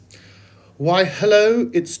Why, hello,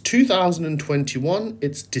 it's 2021,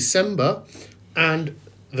 it's December, and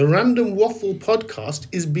the Random Waffle podcast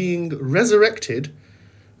is being resurrected,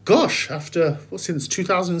 since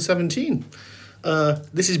 2017.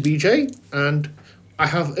 This is BJ, and I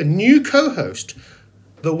have a new co-host,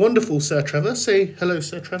 the wonderful Sir Trevor. Say hello,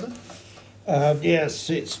 Sir Trevor. Yes,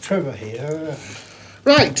 it's Trevor here.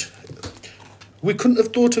 Right. We couldn't have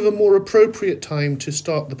thought of a more appropriate time to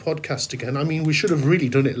start the podcast again. I mean, we should have really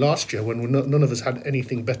done it last year when none of us had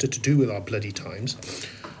anything better to do with our bloody times.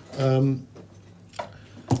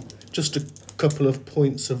 Just a couple of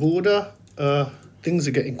points of order. Things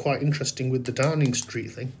are getting quite interesting with the Downing Street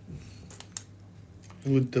thing.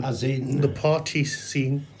 With the party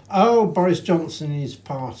scene. Oh, Boris Johnson and his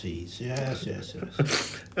parties. Yes. Do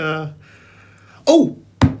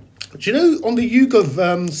you know, on the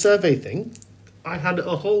YouGov survey thing, I had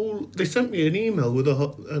they sent me an email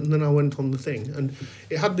and then I went on the thing, and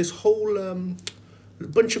it had this whole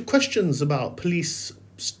bunch of questions about police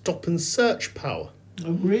stop and search power.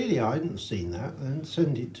 Oh, really? I hadn't seen that. Then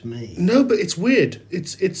send it to me. No, but it's weird.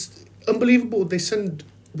 It's unbelievable.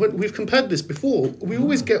 When we've compared this before, we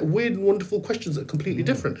always get weird and wonderful questions that are completely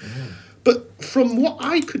different. Yeah. But from what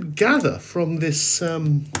I could gather from this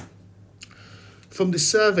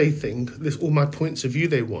survey thing, all my points of view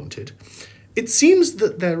they wanted, it seems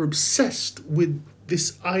that they're obsessed with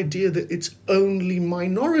this idea that it's only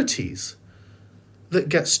minorities that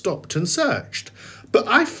get stopped and searched. But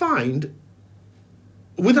I find,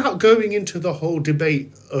 without going into the whole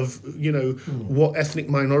debate of, what ethnic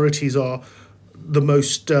minorities are the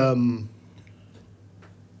most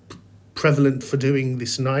prevalent for doing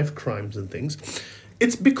this knife crimes and things,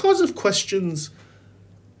 it's because of questions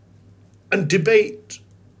and debate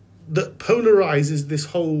that polarizes this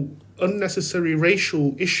whole unnecessary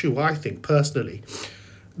racial issue, I think, personally,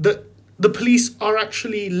 that the police are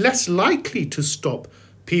actually less likely to stop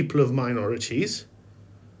people of minorities.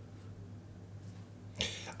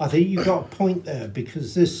 I think you got a point there,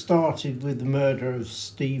 because this started with the murder of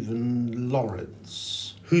Stephen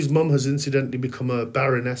Lawrence. Whose mum has incidentally become a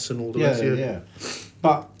baroness and all the rest of it. Yeah.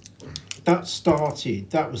 But that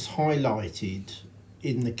was highlighted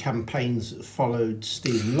in the campaigns that followed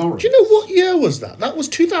Stephen Lawrence. Do you know what year was that? That was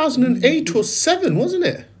 2008 or 7, wasn't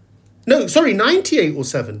it? No, sorry, 98 or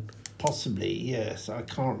 7. Possibly, yes. I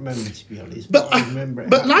can't remember, to be honest, but I remember it.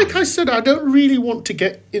 But like I said, I don't really want to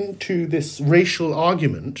get into this racial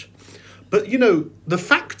argument. But, the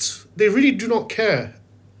facts, they really do not care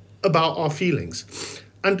about our feelings.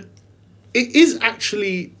 And it is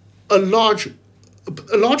actually a large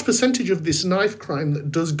percentage of this knife crime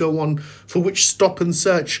that does go on, for which stop and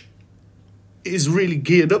search is really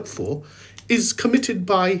geared up for, is committed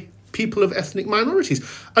by people of ethnic minorities.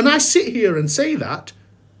 And I sit here and say that,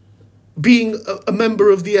 being a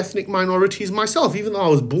member of the ethnic minorities myself. Even though I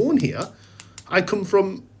was born here, I come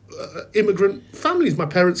from immigrant families. My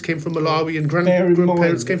parents came from Malawi and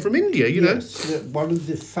grandparents came from India, Yes, one of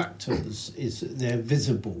the factors is that they're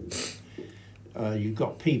visible. You've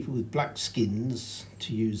got people with black skins,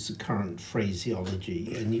 to use the current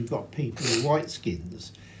phraseology, and you've got people with white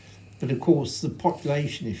skins. But of course, the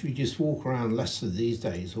population, if you just walk around Leicester these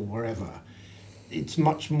days or wherever, it's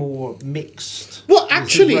much more mixed. Well,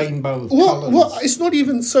 actually, a rainbow of colours. It's not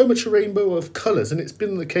even so much a rainbow of colours, and it's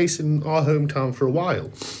been the case in our hometown for a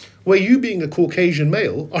while, where you, being a Caucasian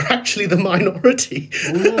male, are actually the minority.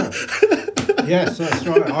 Oh, yeah. Yes, that's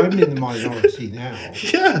right. I'm in the minority now.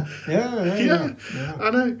 Yeah. I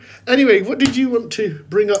know. Anyway, what did you want to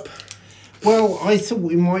bring up? Well, I thought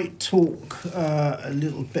we might talk a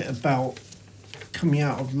little bit about coming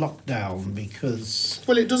out of lockdown, because...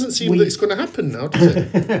 Well, it doesn't seem that it's going to happen now, does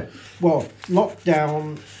it? Well,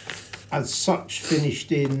 lockdown as such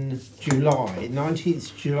finished in July.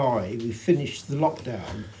 19th July, we finished the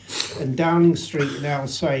lockdown. And Downing Street are now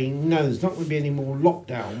saying, no, there's not going to be any more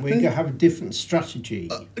lockdown. We're going to have a different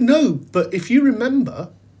strategy. No, but if you remember,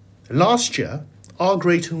 last year, our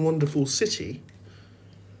great and wonderful city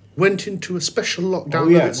went into a special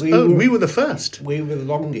lockdown of its own. We were the first. We were the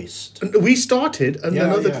longest. And we started, and then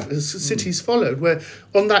other cities followed, where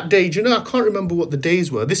on that day, I can't remember what the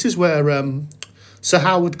days were. This is where Sir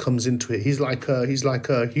Howard comes into it. He's like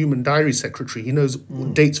a human diary secretary. He knows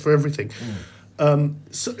dates for everything.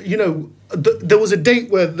 So, there was a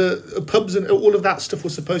date where the pubs and all of that stuff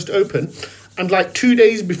was supposed to open, and like 2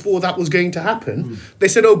 days before that was going to happen, they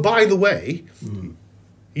said, oh, by the way,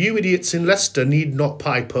 you idiots in Leicester need not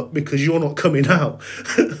pipe up because you're not coming out.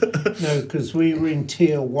 No, because we were in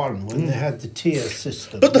tier 1 when they had the tier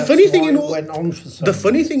system. But the funny thing went on for so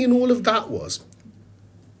funny thing in all of that was,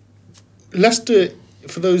 Leicester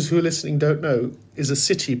for those who are listening don't know, is a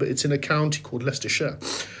city, but it's in a county called Leicestershire.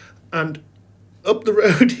 And up the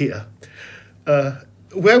road here,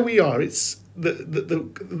 where we are, it's the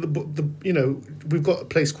you know, we've got a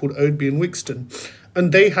place called Oadby and Wixton,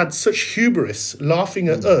 and they had such hubris laughing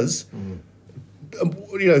at us,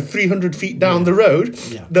 you know, 300 feet down the road,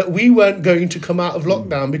 that we weren't going to come out of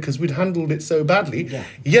lockdown because we'd handled it so badly.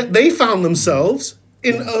 Yet they found themselves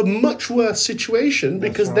in a much worse situation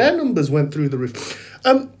because their numbers went through the roof.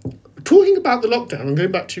 Talking about the lockdown, and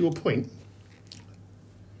going back to your point,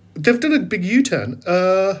 they've done a big U-turn.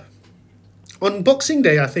 On Boxing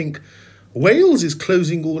Day, I think Wales is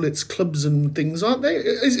closing all its clubs and things, aren't they?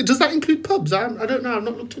 Does that include pubs? I don't know. I've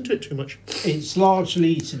not looked into it too much. It's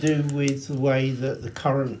largely to do with the way that the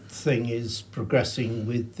current thing is progressing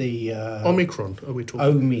with the... Omicron, are we talking?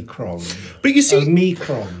 Omicron. But you see...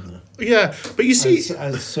 Omicron. Yeah, but you see...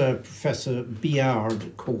 As Professor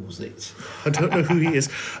Biard calls it. I don't know who he is.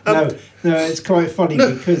 No, it's quite funny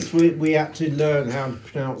because we had to learn how to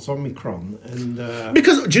pronounce Omicron. And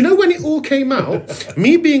because, do you know when it all came out,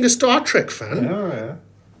 me being a Star Trek fan,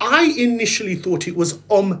 I initially thought it was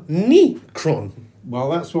Omnicron. Well,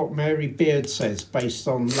 that's what Mary Beard says, based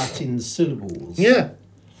on Latin syllables. Yeah.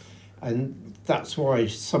 And that's why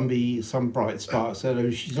some bright spark said, oh,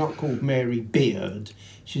 she's not called Mary Beard,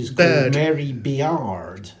 she's called Mary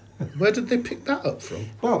Beard. Where did they pick that up from?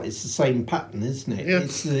 Well, it's the same pattern, isn't it? Yeah.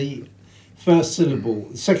 It's the first syllable,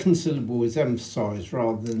 the second syllable is emphasised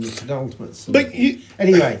rather than the penultimate syllable.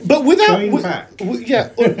 But without going back.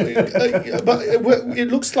 But it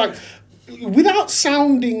looks like, without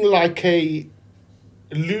sounding like a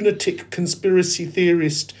lunatic conspiracy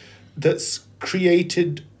theorist that's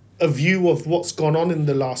created a view of what's gone on in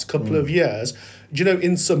the last couple of years, you know,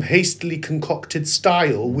 in some hastily concocted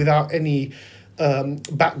style without any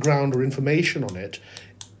background or information on it.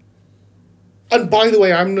 And by the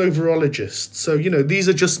way, I'm no virologist, so, you know, these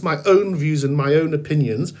are just my own views and my own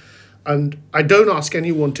opinions, and I don't ask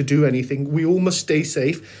anyone to do anything. We all must stay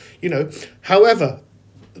safe, you know. However,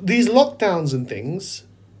 these lockdowns and things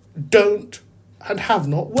don't and have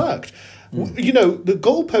not worked. You know, the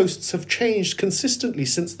goalposts have changed consistently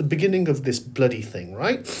since the beginning of this bloody thing,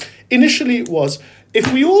 right? Initially it was,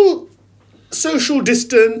 if we all social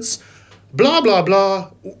distance, blah, blah,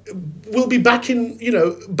 blah, we'll be back in, you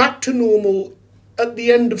know, back to normal at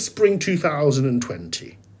the end of spring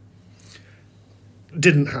 2020.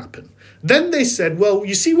 Didn't happen. Then they said, well,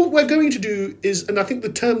 you see, what we're going to do is, and I think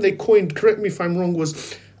the term they coined, correct me if I'm wrong,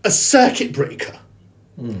 was a circuit breaker.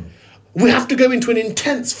 We have to go into an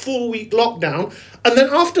intense 4-week lockdown, and then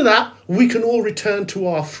after that, we can all return to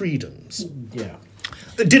our freedoms. Yeah.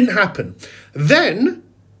 It didn't happen. Then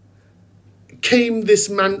came this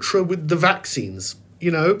mantra with the vaccines.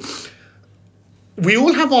 You know, we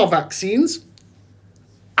all have our vaccines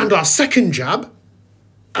and our second jab,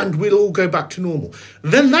 and we'll all go back to normal.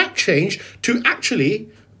 Then that changed to actually,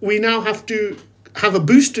 we now have to have a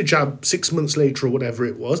booster jab 6 months later or whatever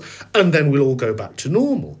it was, and then we'll all go back to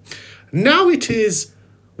normal. Now it is,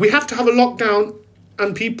 we have to have a lockdown,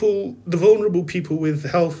 and people, the vulnerable people with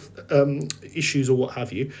health issues or what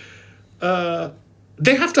have you,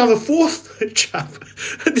 they have to have a fourth jab.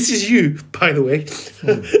 This is you, by the way.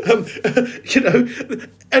 You know,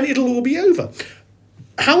 and it'll all be over.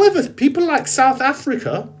 However, people like South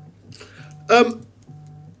Africa,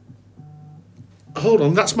 hold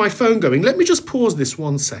on, that's my phone going. Let me just pause this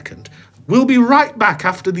 1 second. We'll be right back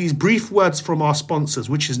after these brief words from our sponsors,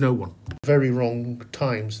 which is no one. Very wrong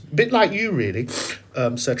times. A bit like you, really,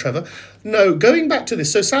 Sir Trevor. No, going back to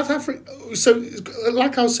this. So South Africa, so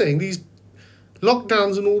like I was saying, these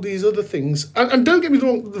lockdowns and all these other things, and don't get me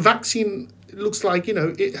wrong, the vaccine looks like, you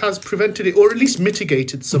know, it has prevented it, or at least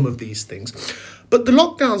mitigated some of these things. But the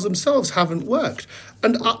lockdowns themselves haven't worked.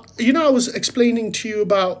 And, you know, I was explaining to you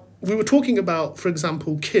about, we were talking about, for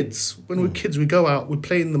example, kids. When we're kids, we go out, we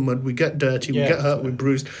play in the mud, we get dirty, we get hurt, we're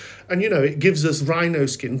bruised. And, you know, it gives us rhino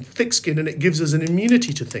skin, thick skin, and it gives us an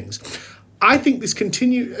immunity to things. I think this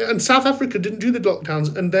and South Africa didn't do the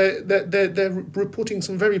lockdowns, and they're reporting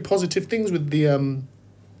some very positive things with the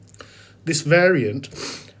this variant.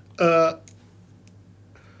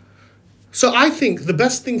 So I think the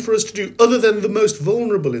best thing for us to do, other than the most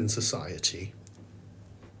vulnerable in society,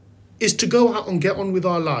 is to go out and get on with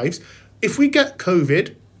our lives. If we get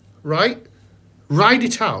COVID, right, ride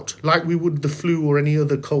it out like we would the flu or any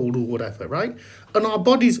other cold or whatever, right? And our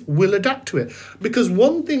bodies will adapt to it. Because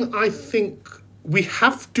one thing I think we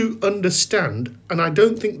have to understand, and I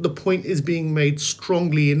don't think the point is being made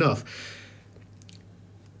strongly enough,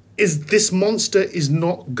 is this monster is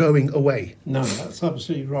not going away. No, that's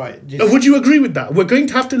absolutely right. Would you agree with that? We're going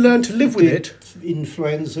to have to learn to live with Did it.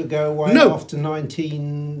 influenza go away No. after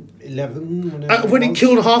 1911? When it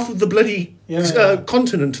killed half of the bloody Yeah.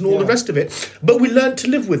 continent and all the Yeah. rest of it. But we learned to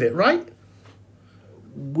live with it, right?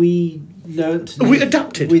 We learnt to We live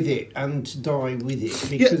adapted. with it and to die with it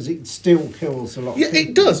because it still kills a lot Yeah, of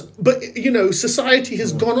people. it does. But, society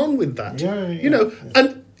has gone on with that. Yeah.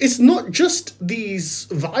 And it's not just these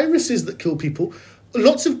viruses that kill people.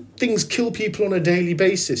 Lots of things kill people on a daily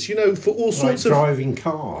basis, for all Like sorts of... driving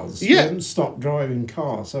cars. Yeah. We haven't stopped driving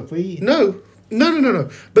cars, have we? No.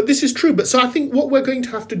 But this is true. But so I think what we're going to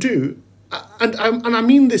have to do, and I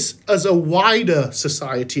mean this as a wider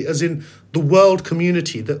society, as in the world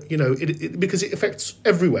community, that because it affects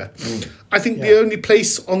everywhere. I think the only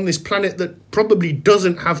place on this planet that probably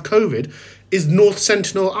doesn't have COVID is North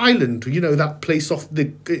Sentinel Island. That place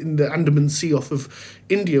in the Andaman Sea off of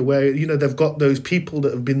India, where they've got those people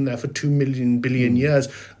that have been there for 2 billion years,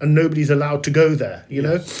 and nobody's allowed to go there.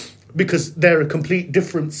 Because they're a complete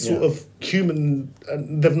different sort of human,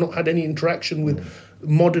 and they've not had any interaction with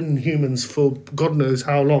modern humans for God knows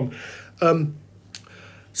how long.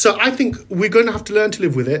 So I think we're going to have to learn to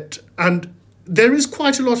live with it. And there is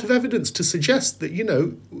quite a lot of evidence to suggest that,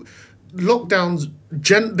 lockdowns,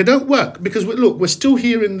 they don't work. Because, we're still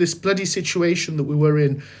here in this bloody situation that we were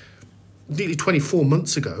in nearly 24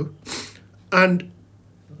 months ago. And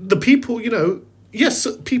the people, yes,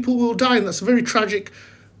 people will die. And that's a very tragic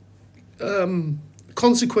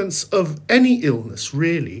consequence of any illness,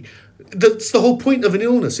 really. That's the whole point of an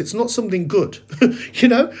illness. It's not something good,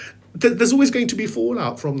 There's always going to be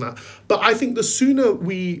fallout from that. But I think the sooner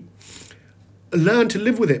we learn to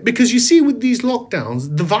live with it, because you see with these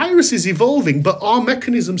lockdowns, the virus is evolving, but our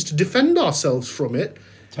mechanisms to defend ourselves from it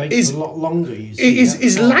Takes a lot longer, you see.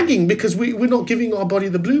 is lagging because we're not giving our body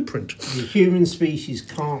the blueprint. The human species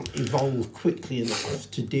can't evolve quickly enough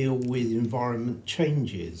to deal with environment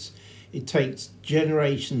changes. It takes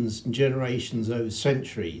generations and generations over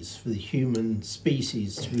centuries for the human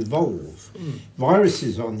species to evolve.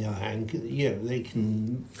 Viruses, on the other hand, they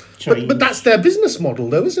can change. But that's their business model,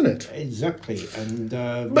 though, isn't it? Exactly, and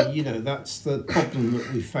But- that's the problem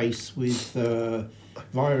that we face with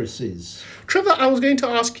viruses. Trevor, I was going to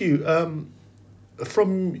ask you,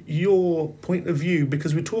 from your point of view,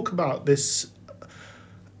 because we talk about this,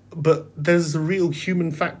 but there's a real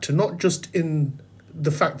human factor, not just in the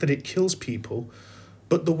fact that it kills people,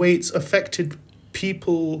 but the way it's affected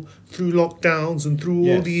people through lockdowns and through all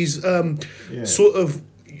Yes. these Yeah. sort of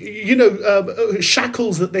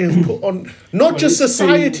shackles that they have put on not just it's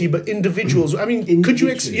society but individuals. I mean, could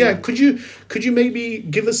Individually. could you maybe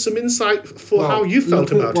give us some insight for how you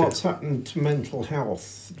felt look about at what's it? happened to mental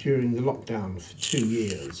health during the lockdown for 2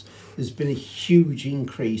 years. There's been a huge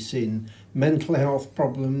increase in mental health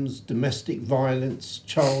problems, domestic violence,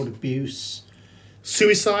 child abuse,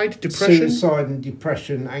 Suicide, depression. suicide and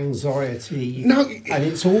depression, anxiety. Now- and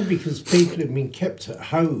it's all because people have been kept at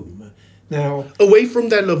home. Now, Away from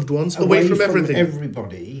their loved ones, away from everything.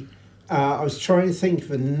 everybody. I was trying to think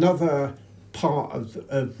of another part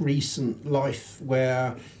of recent life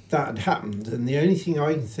where that had happened, and the only thing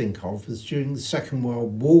I can think of was during the Second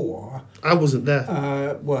World War. I wasn't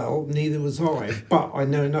there. Well, neither was I, but I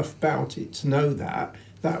know enough about it to know that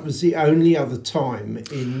was the only other time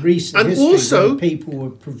in recent And history also- when people were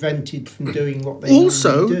prevented from doing what they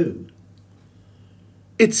Also- normally do.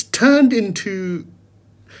 It's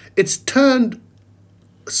turned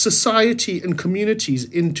society and communities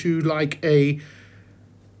into like a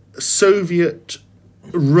Soviet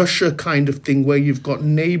Russia kind of thing where you've got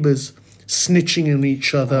neighbours snitching on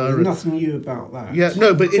each other. There's and- nothing new about that. yeah,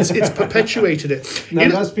 no, but it's perpetuated it. No, You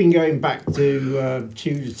know- that's been going back to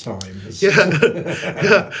Tudor times.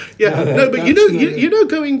 yeah, yeah. No, No, but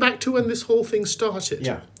that's going back to when this whole thing started.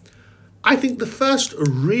 Yeah. I think the first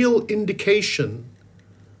real indication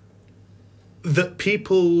that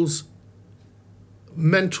people's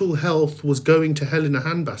mental health was going to hell in a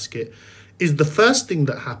handbasket is the first thing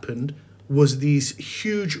that happened was these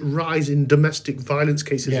huge rise in domestic violence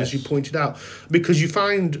cases, as you Yes. pointed out, because you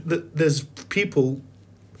find that there's people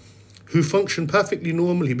who function perfectly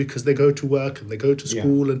normally because they go to work and they go to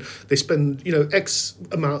school and they spend X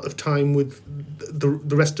amount of time with the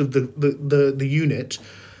rest of the unit.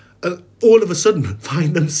 All of a sudden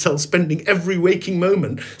find themselves spending every waking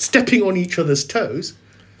moment stepping on each other's toes.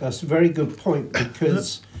 That's a very good point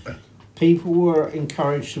because people were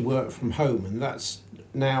encouraged to work from home, and that's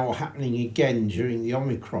now happening again during the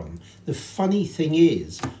Omicron. The funny thing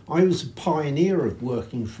is, I was a pioneer of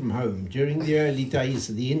working from home during the early days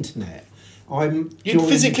of the internet. You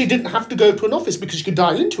physically didn't have to go to an office because you could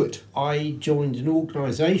dial into it. I joined an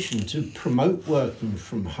organisation to promote working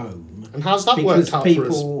from home. And how's that worked out for us?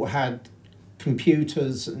 Because people had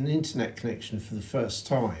computers and internet connection for the first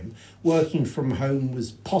time. Working from home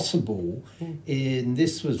was possible.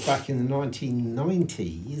 This was back in the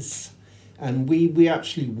 1990s, and we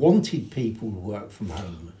actually wanted people to work from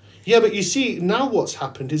home. Yeah, but you see, now what's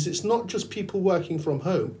happened is it's not just people working from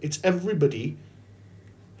home, it's everybody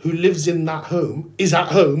who lives in that home is at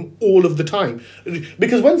home all of the time.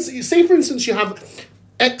 Because when, say for instance, you have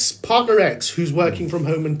partner X who's working from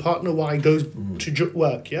home and partner Y goes to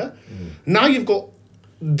work, yeah? Now you've got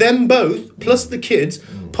them both, plus the kids,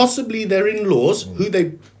 possibly their in-laws, who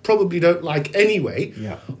they probably don't like anyway,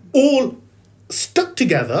 all stuck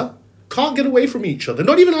together, can't get away from each other.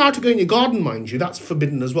 Not even allowed to go in your garden, mind you. That's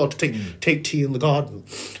forbidden as well, to take tea in the garden.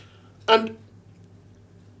 And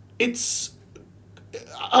it's...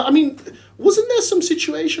 I mean, wasn't there some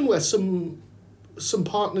situation where some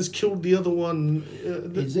partners killed the other one?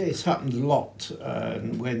 It's happened a lot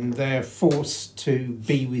when they're forced to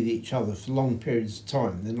be with each other for long periods of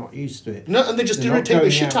time. They're not used to it. No, and they just irritate the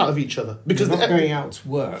shit out of each other. Because they're not going out to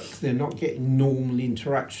work. They're not getting normal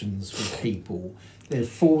interactions with people. They're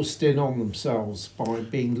forced in on themselves by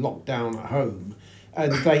being locked down at home.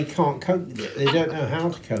 And they can't cope with it. They don't know how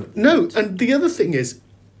to cope with it. And the other thing is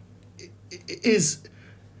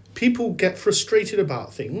people get frustrated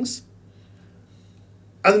about things,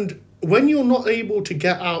 and when you're not able to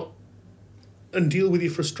get out and deal with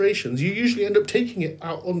your frustrations, you usually end up taking it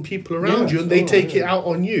out on people around you, and they take it out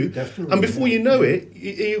on you. Definitely, and before you know it,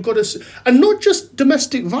 you've got to... And not just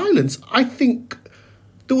domestic violence. I think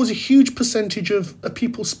there was a huge percentage of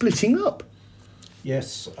people splitting up.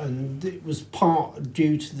 Yes, and it was part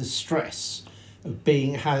due to the stress of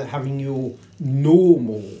having your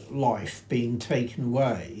normal life being taken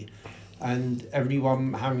away and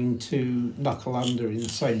everyone having to knuckle under in the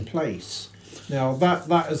same place. Now, that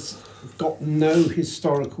has got no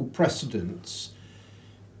historical precedence.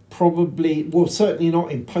 Probably, well, certainly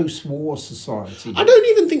not in post-war society. I don't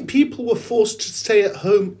even think people were forced to stay at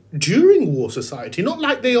home during war society, not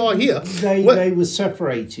like they are here. They were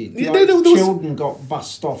separated. Children got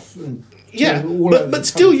bussed off and... Yeah, but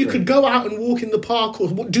still you could go out and walk in the park or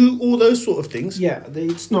do all those sort of things. Yeah,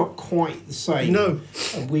 it's not quite the same. No.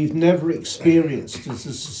 We've never experienced as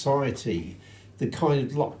a society the kind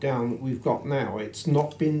of lockdown that we've got now. It's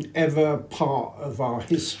not been ever part of our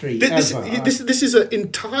history This is an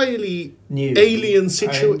entirely new alien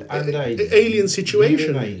situation. New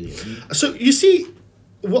and alien. So you see,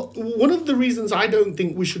 one of the reasons I don't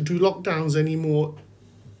think we should do lockdowns anymore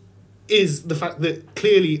is the fact that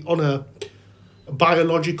clearly on a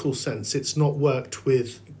biological sense it's not worked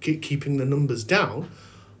with keeping the numbers down,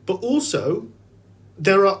 but also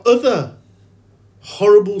there are other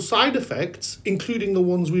horrible side effects, including the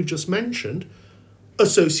ones we've just mentioned,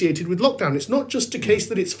 associated with lockdown. It's not just a case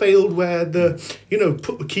that it's failed where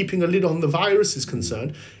keeping a lid on the virus is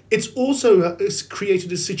concerned. It's also it's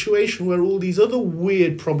created a situation where all these other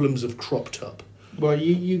weird problems have cropped up. Well,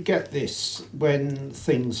 you get this when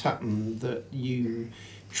things happen that you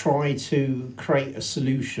try to create a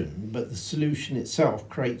solution, but the solution itself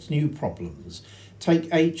creates new problems.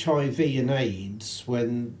 Take HIV and AIDS,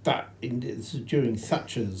 when during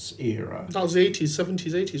Thatcher's era. That was the 80s,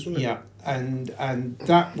 70s, 80s, wasn't it? Yeah, and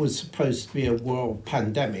that was supposed to be a world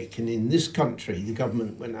pandemic, and in this country the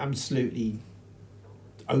government went absolutely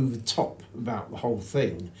over the top about the whole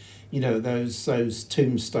thing. You know, those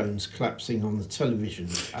tombstones collapsing on the television.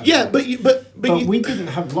 Yeah, but we didn't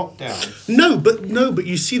have lockdown. No, but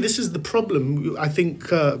you see, this is the problem. I think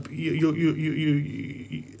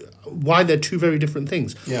why they're two very different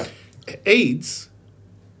things. Yeah, AIDS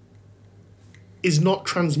is not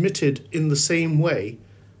transmitted in the same way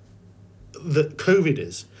that COVID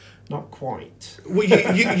is. Not quite. Well,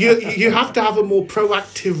 you have to have a more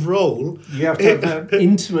proactive role. You have to have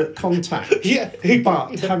intimate contact. Yeah.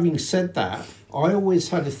 But having said that, I always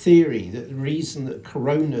had a theory that the reason that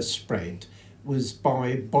corona spread was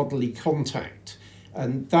by bodily contact,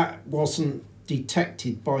 and that wasn't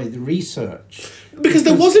detected by the research. Because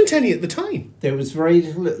there wasn't any at the time. There was very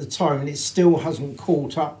little at the time, and it still hasn't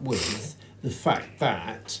caught up with the fact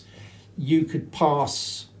that you could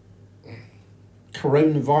pass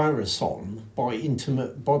coronavirus on by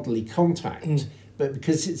intimate bodily contact, but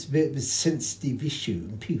because it's a bit of a sensitive issue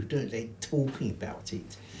and people don't like talking about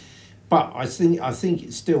it. But I think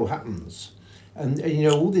it still happens. And you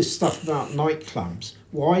know, all this stuff about nightclubs.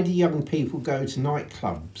 Why do young people go to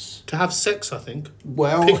nightclubs? To have sex, I think.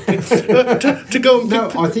 Well, to go and pick,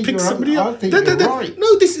 no, I think pick you're somebody I up. think you're right. No,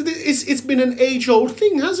 it's been an age-old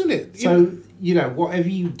thing, hasn't it? So, you know, whatever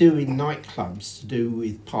you do in nightclubs to do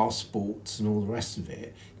with passports and all the rest of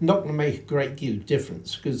it, not going to make a great deal of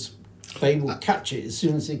difference because they will catch it as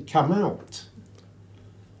soon as it come out.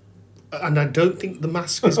 And I don't think the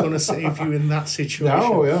mask is going to save you in that situation.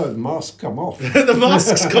 No, yeah, the mask come off. The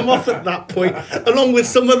masks come off at that point, along with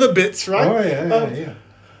some other bits, right? Oh, yeah.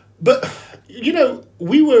 But, you know,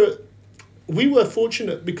 we were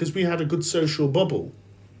fortunate because we had a good social bubble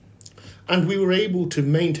and we were able to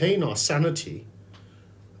maintain our sanity.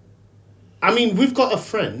 I mean, we've got a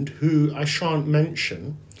friend who I shan't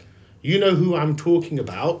mention. You know who I'm talking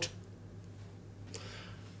about.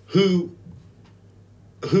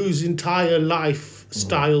 Whose entire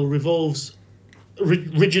lifestyle revolves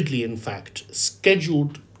rigidly, in fact,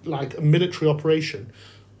 scheduled like a military operation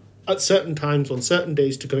at certain times on certain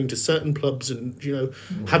days to going to certain clubs and, you know,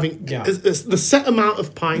 having the set amount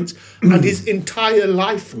of pints and his entire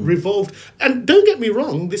life revolved. And don't get me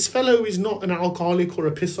wrong, this fellow is not an alcoholic or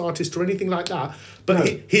a piss artist or anything like that, but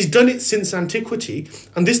No. he's done it since antiquity,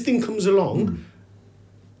 and this thing comes along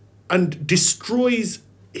and destroys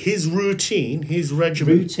his routine, his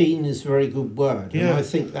regimen. Routine is a very good word, and Yeah. I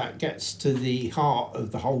think that gets to the heart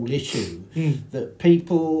of the whole issue, that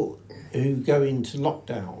people who go into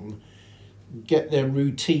lockdown get their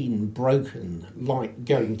routine broken, like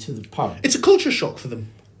going to the pub. It's a culture shock for them.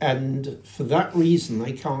 And for that reason,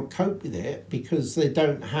 they can't cope with it because they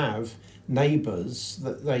don't have neighbours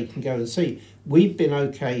that they can go and see. We've been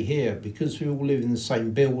okay here because we all live in the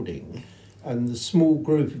same building, and the small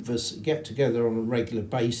group of us that get together on a regular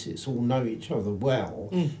basis all know each other well,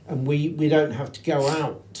 and we don't have to go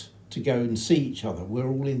out to go and see each other. We're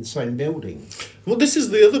all in the same building. Well, this is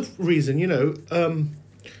the other reason, you know,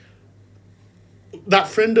 that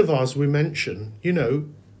friend of ours we mentioned, you know,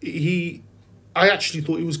 I actually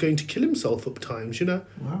thought he was going to kill himself at times, you know.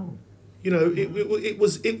 Wow. You know,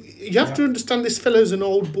 you have to understand this fellow's an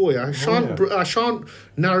old boy. I shan't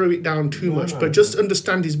narrow it down too much, but just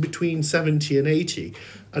understand he's between 70 and 80.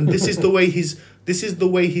 And this is the way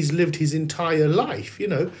he's lived his entire life, you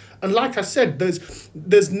know. And like I said,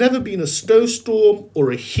 there's never been a snowstorm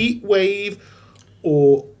or a heat wave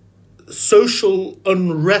or social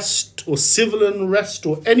unrest or civil unrest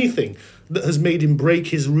or anything that has made him break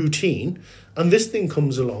his routine. And this thing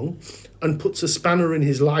comes along and puts a spanner in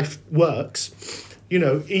his life works. You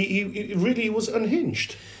know, he really was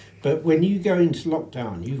unhinged. But when you go into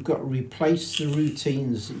lockdown, you've got to replace the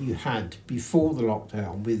routines that you had before the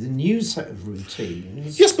lockdown with a new set of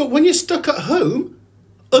routines. Yes, but when you're stuck at home,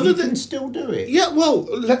 You can still do it. Yeah, well,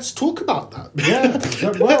 let's talk about that.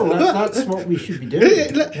 Yeah, well, that's what we should be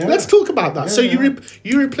doing. Let's talk about that. Yeah, So yeah.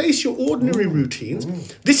 you replace your ordinary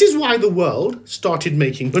routines. This is why the world started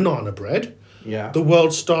making banana bread. Yeah. The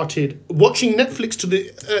world started watching Netflix to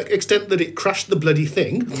the extent that it crashed the bloody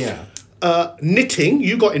thing. Yeah. Knitting,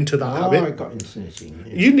 you got into that habit. I got into knitting.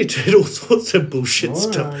 Yeah. You knitted all sorts of bullshit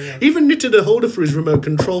stuff. Yeah. Even knitted a holder for his remote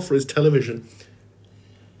control for his television.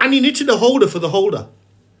 And he knitted a holder for the holder.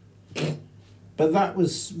 But that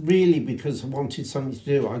was really because I wanted something to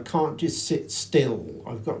do. I can't just sit still.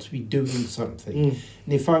 I've got to be doing something.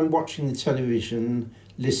 And if I'm watching the television,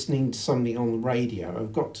 listening to something on the radio,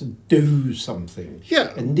 I've got to do something.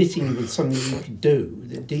 Yeah. And knitting was something you could do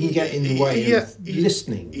that didn't get in the way of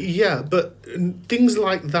listening. Yeah, but things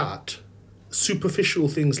like that, superficial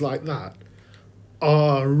things like that,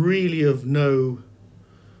 are really of no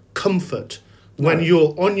comfort when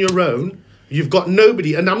you're on your own. You've got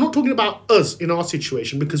nobody, and I'm not talking about us in our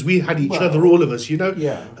situation because we had each other, all of us, you know.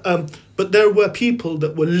 Yeah. But there were people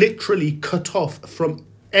that were literally cut off from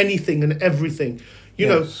anything and everything, you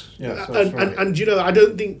know. Yes, and you know, I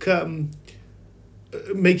don't think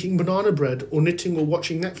making banana bread or knitting or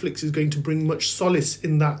watching Netflix is going to bring much solace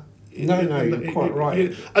in that. No, you're quite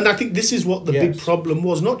right. And I think this is what the big problem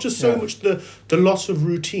was, not just so much the loss of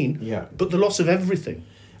routine, but the loss of everything.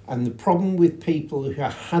 And the problem with people who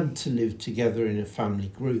had to live together in a family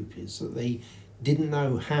group is that they didn't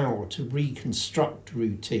know how to reconstruct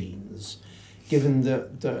routines, given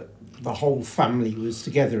that the whole family was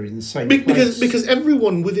together in the same place. Because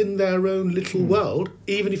everyone within their own little world,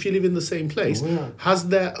 even if you live in the same place, has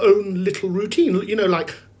their own little routine. You know,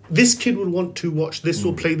 like this kid would want to watch this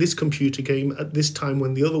or play this computer game at this time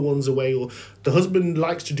when the other one's away, or the husband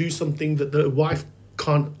likes to do something that the wife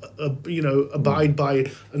can't, abide by,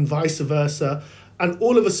 and vice versa. And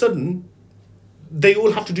all of a sudden, they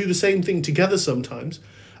all have to do the same thing together sometimes.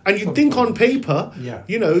 And you'd think on paper, Yeah.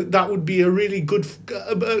 you know, that would be a really good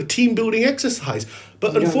team building exercise.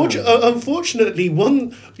 But Yeah, no. unfortunately,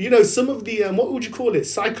 some of the, what would you call it,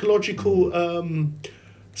 psychological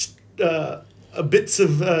bits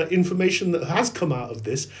of information that has come out of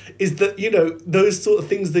this is that, you know, those sort of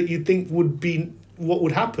things that you think would be what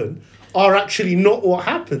would happen are actually not what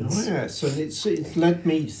happens. Oh, yes, and it's led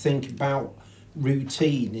me to think about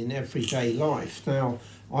routine in everyday life. Now,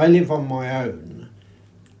 I live on my own,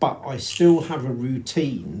 but I still have a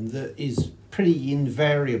routine that is pretty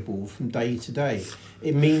invariable from day to day.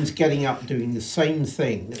 It means getting up, doing the same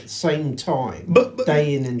thing at the same time, But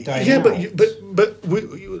day in and day yeah, out.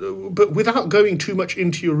 but without going too much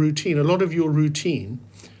into your routine, a lot of your routine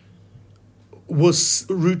was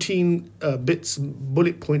routine bits,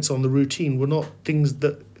 bullet points on the routine were not things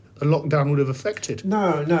that a lockdown would have affected.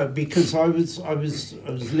 No, because I was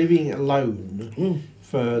living alone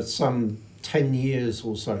for some 10 years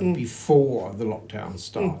or so before the lockdown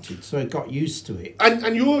started, so I got used to it.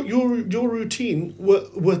 And your routine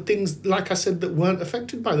were things, like I said, that weren't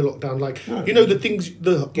affected by the lockdown. Like, No. you know, the things,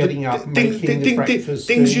 Getting up, making the breakfast,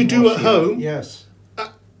 things you doing do at washing up. home. Yes,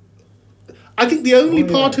 I think the only Oh,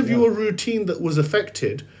 yeah, part of yeah. your routine that was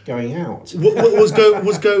affected going out.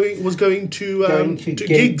 was going to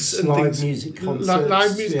gigs and live things. music concerts,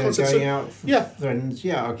 Live music concerts. going So- out for yeah. friends.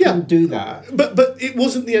 Yeah, I Yeah. couldn't do that. But it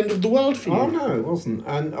wasn't the end of the world for you. Oh no, it wasn't.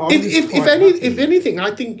 And I If, was if, quite if happy. anything,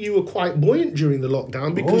 I think you were quite buoyant during the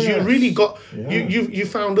lockdown because you yes. really got Yeah. you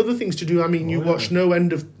found other things to do. I mean, you Oh, yeah. watched no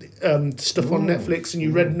end of stuff on Mm. Netflix and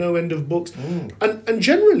you read no end of books, Mm. and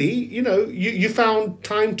generally, you know, you found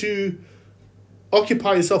time to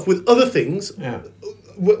occupy yourself with other things Yeah.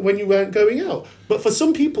 when you weren't going out. But for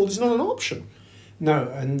some people, it's not an option. No,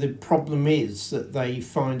 and the problem is that they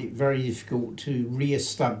find it very difficult to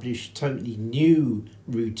re-establish totally new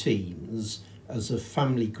routines as a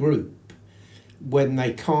family group when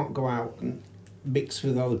they can't go out and mix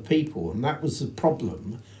with other people, and that was the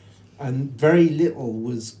problem. And very little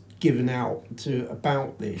was given out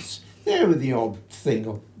about this. There were the odd thing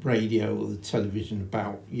on radio or the television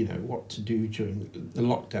about, you know, what to do during the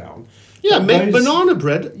lockdown. Yeah, But make those- banana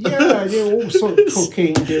bread. Yeah, you know, all sort of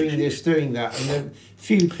cooking, doing this, doing that, and then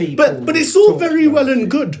few people. But it's all talked very about well it. and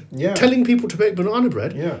good Yeah. telling people to make banana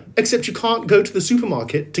bread, Yeah. except you can't go to the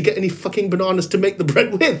supermarket to get any fucking bananas to make the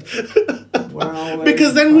bread with. Well,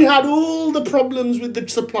 Because then we had all the problems with the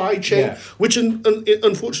supply chain, Yeah. which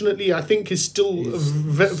unfortunately I think is still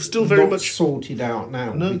still very not much. sorted out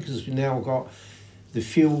now No. because we now got the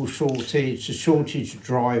fuel shortage, the shortage of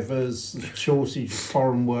drivers, the shortage of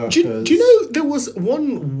foreign workers. Do you know there was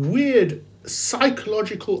one weird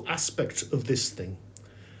psychological aspect of this thing,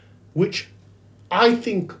 which I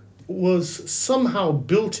think was somehow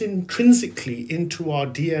built intrinsically into our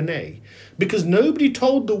DNA, because nobody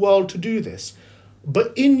told the world to do this,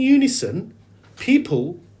 but in unison,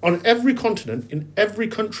 people on every continent, in every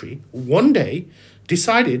country, one day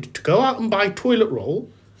decided to go out and buy toilet roll,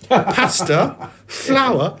 pasta,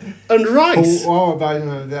 flour, and rice. I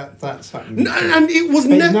know that's happened. And it was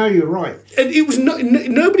But no, you're right. and it was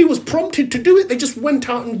nobody was prompted to do it. They just went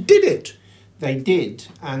out and did it. They did,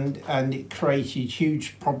 and it created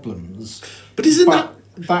huge problems. But isn't that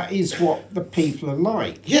that is what the people are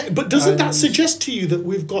like? yeah? But doesn't that And- suggest to you that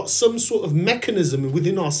we've got some sort of mechanism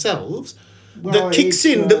within ourselves Well, that kicks it's,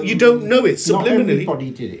 in that you don't know it Not subliminally?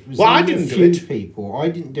 everybody did it. It was Well, I only didn't a do few it. people. I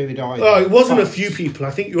didn't do it either. Oh, it wasn't a But- few people.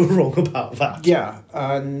 I think you're wrong about that. Yeah,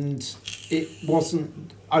 and it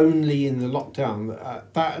wasn't only in the lockdown.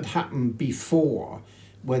 That had happened before,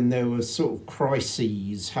 when there were sort of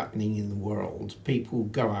crises happening in the world. People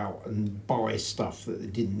would go out and buy stuff that they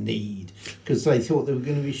didn't need because they thought there were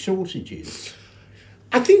going to be shortages.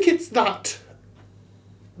 I think it's that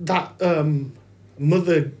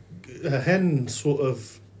mother hen sort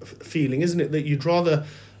of feeling, isn't it? That you'd rather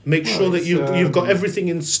make Well, sure that it's, you've got everything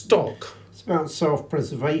in stock. It's about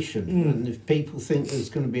self-preservation, and if people think there's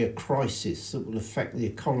going to be a crisis that will affect the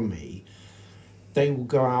economy, they will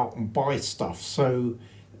go out and buy stuff. So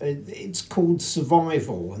it's called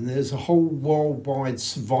survival, and there's a whole worldwide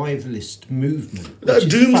survivalist movement. which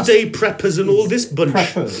is Doomsday preppers and all this bunch.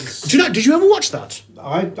 Preppers. Do you know? Did you ever watch that?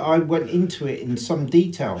 I went into it in some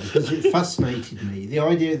detail because it fascinated me. The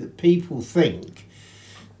idea that people think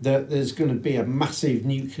that there's going to be a massive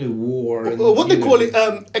nuclear war. And, What they you know, call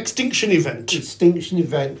it, extinction event. extinction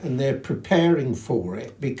event, and they're preparing for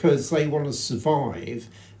it because they want to survive,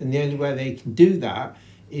 and the only way they can do that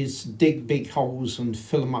is dig big holes and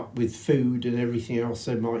fill them up with food and everything else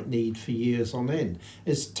they might need for years on end.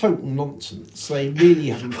 It's total nonsense. They really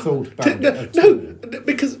haven't thought about it at all. No,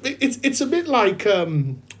 because it's a bit like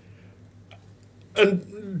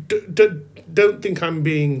and don't think I'm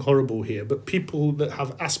being horrible here, but people that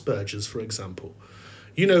have Asperger's, for example,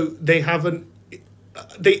 they have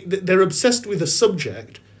they're obsessed with a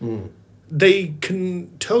subject. They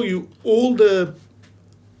can tell you all the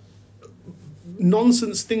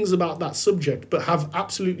nonsense things about that subject, but have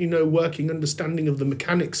absolutely no working understanding of the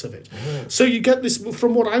mechanics of it. So you get this,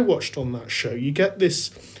 from what I watched on that show, you get this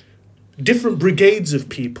different brigades of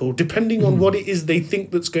people, depending on what it is they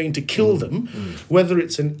think that's going to kill them, whether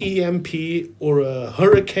it's an EMP or a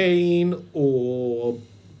hurricane or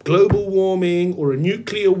global warming or a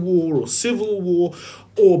nuclear war or civil war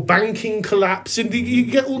or banking collapse. And you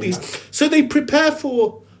get all these. So they prepare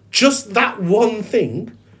for just that one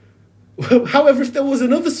thing. However, if there was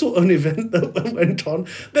another sort of event that went on,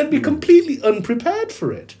 they'd be completely unprepared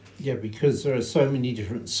for it. Yeah, because there are so many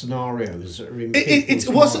different scenarios that are in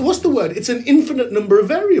what's the word? It's an infinite number of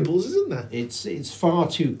variables, isn't there? It's far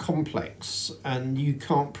too complex, and you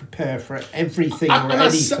can't prepare for everything or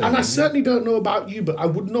anything. And I certainly don't know about you, but I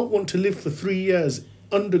would not want to live for 3 years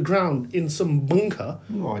underground in some bunker.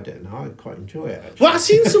 Oh, I don't know. I quite enjoy it, actually. Well, I've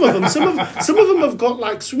seen some of them. Some of them have got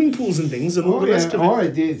like swimming pools and things, and all the rest of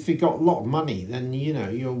it. If you've got a lot of money, then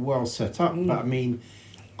you're well set up. But I mean,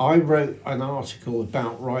 I wrote an article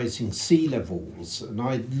about rising sea levels, and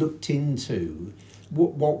I looked into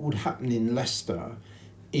what would happen in Leicester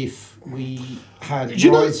if we had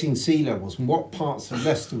rising sea levels, and what parts of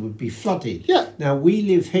Leicester would be flooded. Yeah. Now, we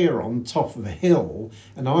live here on top of a hill,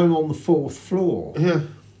 and I'm on the 4th floor. Yeah.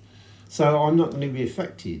 So I'm not going to be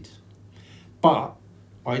affected. But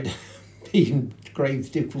I'd be in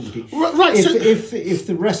grave difficulty. Right. If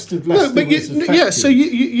the rest of Leicester was affected. Yeah, so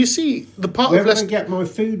you see, the part Where of Leicester... I get my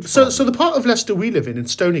food from? So the part of Leicester we live in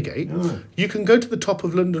Stonygate, you can go to the top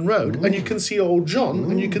of London Road and you can see Old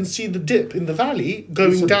John and you can see the dip in the valley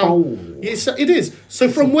going down. Bowl. Yes, it is. So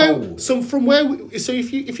if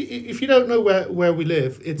you don't know where we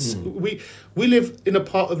live, it's we live in a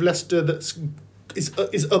part of Leicester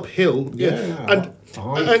is uphill. And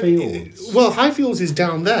Highfields. Well, Highfields is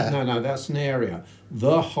down there. No, that's an area.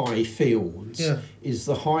 The Highfields is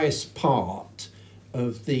the highest part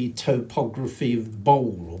of the topography of the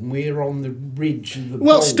bowl, and we're on the ridge of the bowl.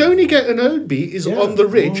 Well, Stonygate and Oadby is on the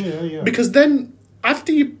ridge, because then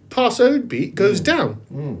after you pass Oadby, it goes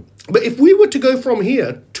down. But if we were to go from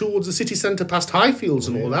here towards the city centre past Highfields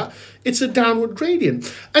and all that, it's a downward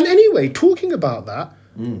gradient. And anyway, talking about that,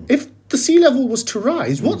 if the sea level was to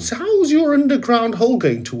rise, how's your underground hole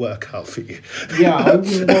going to work out for you? Yeah, I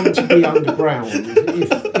wouldn't want to be underground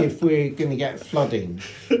if we're going to get flooding.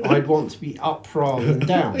 I'd want to be up rather than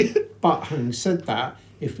down. But having said that,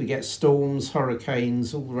 if we get storms,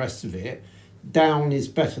 hurricanes, all the rest of it, down is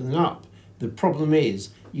better than up. The problem is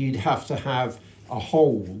you'd have to have a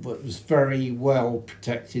hole that was very well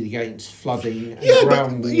protected against flooding and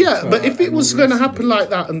groundwater. But if it was going to happen like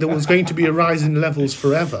that and there was going to be a rise in levels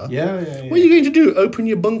forever, what are you going to do? Open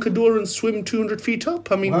your bunker door and swim 200 feet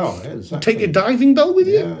up? I mean, take your diving bell with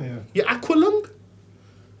you? Your aqualung?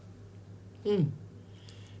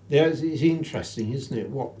 It's interesting, isn't it,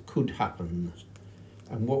 what could happen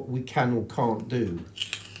and what we can or can't do.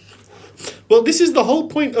 Well, this is the whole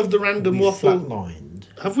point of the Random Waffle.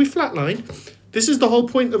 Have we flatlined? This is the whole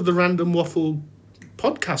point of the Random Waffle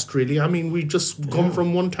podcast, really. I mean, we've just gone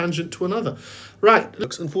from one tangent to another. Right.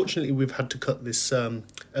 Look, unfortunately, we've had to cut this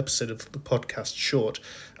episode of the podcast short.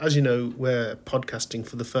 As you know, we're podcasting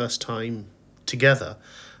for the first time together,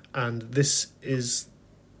 and this is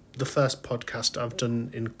the first podcast I've done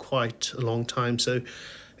in quite a long time, so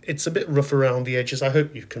it's a bit rough around the edges. I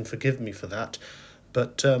hope you can forgive me for that.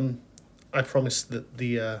 But I promise that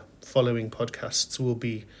the following podcasts will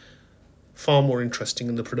be far more interesting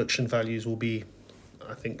and the production values will be,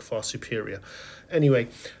 I think, far superior. Anyway,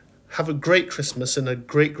 have a great Christmas and a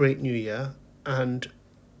great New Year. And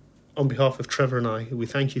on behalf of Trevor and I, we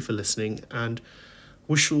thank you for listening, and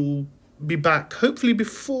we shall be back hopefully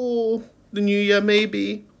before the New Year,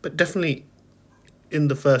 maybe, but definitely in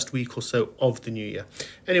the first week or so of the New Year.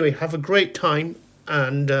 Anyway, have a great time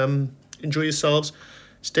and enjoy yourselves.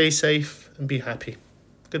 Stay safe and be happy.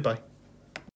 Goodbye.